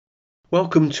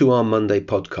Welcome to our Monday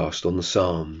podcast on the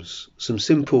Psalms, some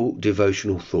simple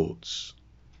devotional thoughts.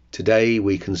 Today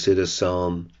we consider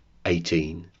Psalm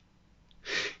 18.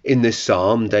 In this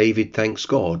psalm, David thanks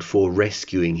God for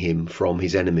rescuing him from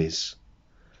his enemies.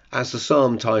 As the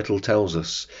psalm title tells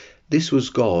us, this was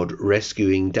God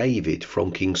rescuing David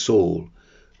from King Saul,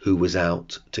 who was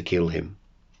out to kill him.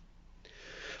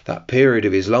 That period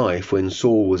of his life when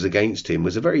Saul was against him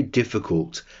was a very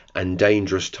difficult and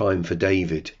dangerous time for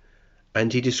David,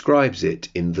 and he describes it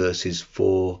in verses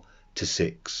 4 to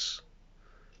 6.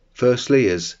 Firstly,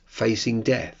 as facing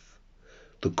death.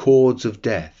 The cords of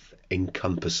death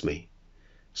encompass me.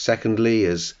 Secondly,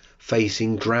 as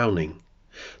facing drowning.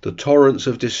 The torrents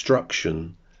of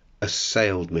destruction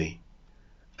assailed me.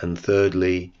 And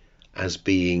thirdly, as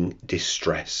being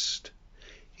distressed.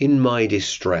 In my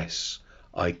distress,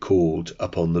 I called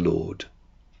upon the Lord.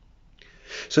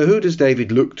 So who does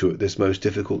David look to at this most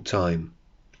difficult time?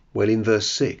 Well, in verse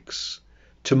 6,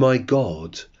 to my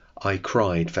God I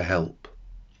cried for help.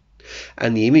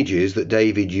 And the images that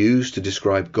David used to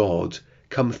describe God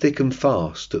come thick and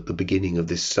fast at the beginning of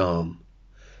this psalm.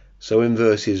 So in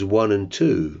verses 1 and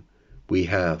 2, we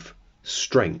have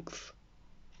strength,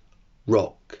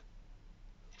 rock,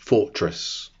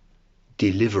 fortress,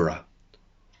 deliverer,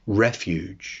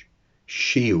 refuge,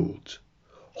 shield,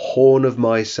 horn of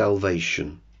my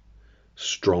salvation,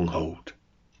 stronghold.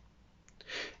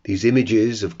 These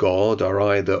images of God are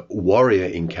either warrior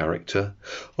in character,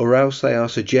 or else they are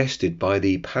suggested by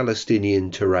the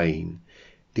Palestinian terrain,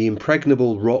 the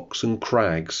impregnable rocks and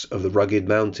crags of the rugged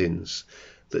mountains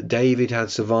that David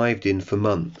had survived in for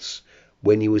months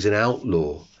when he was an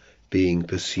outlaw being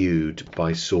pursued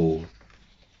by Saul.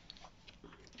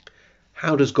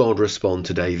 How does God respond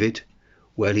to David?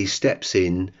 Well, he steps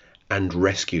in and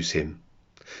rescues him.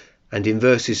 And in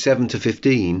verses 7 to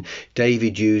 15,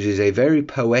 David uses a very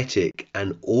poetic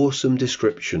and awesome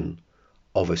description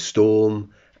of a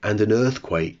storm and an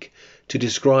earthquake to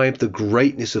describe the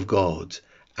greatness of God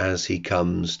as he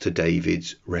comes to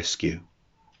David's rescue.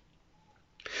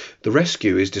 The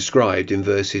rescue is described in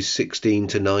verses 16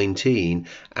 to 19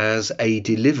 as a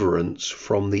deliverance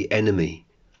from the enemy,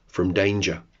 from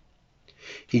danger.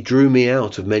 He drew me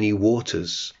out of many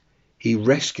waters. He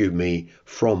rescued me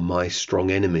from my strong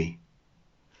enemy.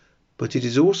 But it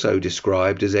is also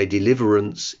described as a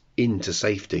deliverance into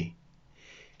safety.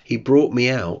 He brought me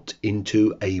out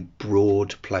into a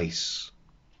broad place.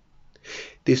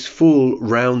 This full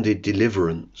rounded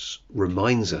deliverance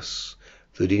reminds us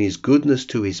that in his goodness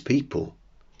to his people,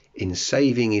 in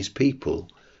saving his people,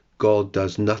 God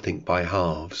does nothing by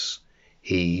halves.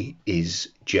 He is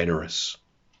generous.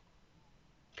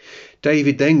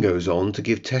 David then goes on to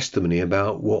give testimony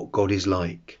about what God is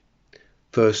like.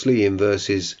 Firstly, in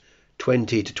verses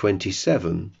 20 to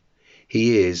 27,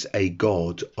 he is a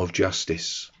God of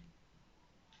justice.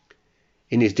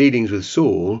 In his dealings with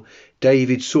Saul,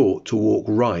 David sought to walk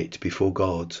right before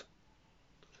God.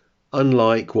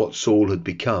 Unlike what Saul had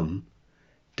become,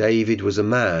 David was a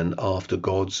man after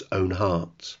God's own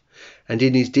heart, and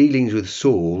in his dealings with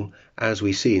Saul, as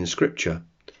we see in Scripture,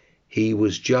 he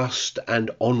was just and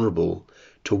honourable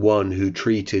to one who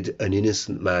treated an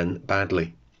innocent man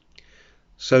badly.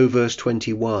 So verse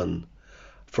 21,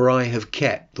 for I have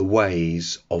kept the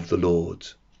ways of the Lord.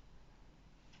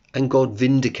 And God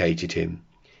vindicated him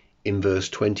in verse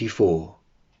 24.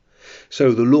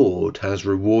 So the Lord has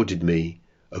rewarded me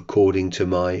according to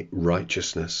my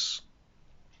righteousness.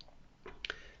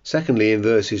 Secondly, in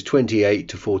verses 28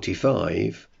 to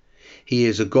 45, he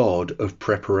is a God of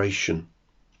preparation.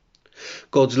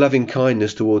 God's loving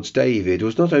kindness towards David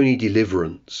was not only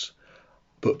deliverance,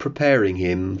 but preparing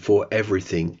him for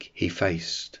everything he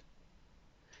faced.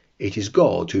 It is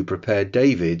God who prepared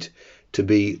David to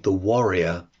be the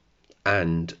warrior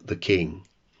and the king.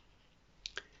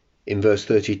 In verse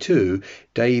 32,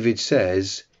 David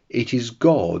says, it is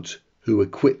God who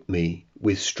equipped me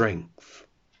with strength.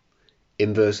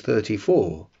 In verse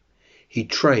 34, he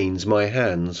trains my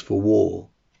hands for war.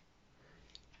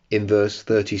 In verse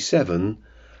 37,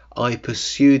 I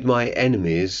pursued my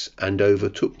enemies and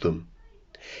overtook them.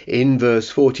 In verse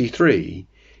 43,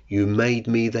 you made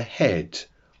me the head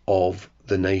of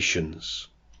the nations.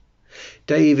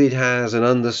 David has an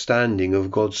understanding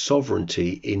of God's sovereignty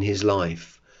in his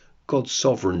life, God's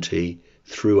sovereignty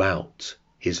throughout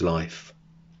his life.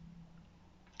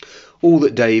 All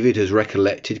that David has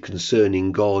recollected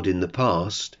concerning God in the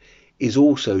past is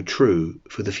also true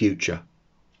for the future.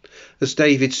 As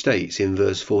David states in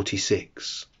verse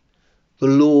 46, the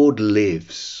Lord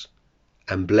lives,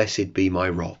 and blessed be my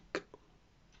rock.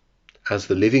 As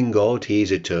the living God, he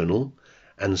is eternal,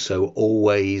 and so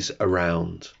always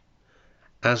around.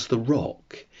 As the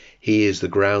rock, he is the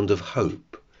ground of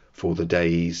hope for the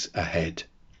days ahead.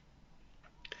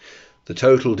 The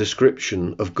total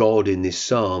description of God in this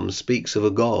psalm speaks of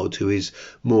a God who is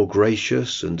more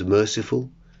gracious and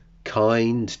merciful,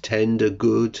 kind, tender,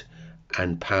 good,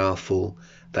 and powerful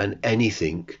than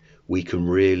anything we can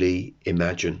really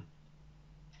imagine.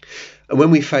 And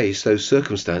when we face those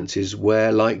circumstances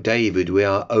where, like David, we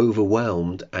are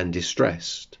overwhelmed and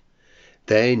distressed,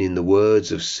 then, in the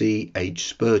words of C.H.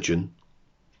 Spurgeon,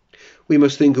 we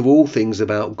must think of all things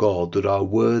about God that are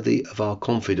worthy of our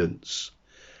confidence,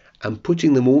 and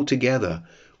putting them all together,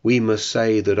 we must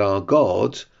say that our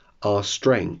God, our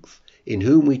strength, in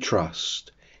whom we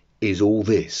trust, is all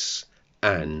this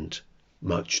and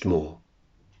much more.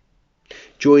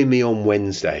 Join me on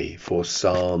Wednesday for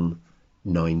Psalm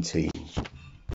 19.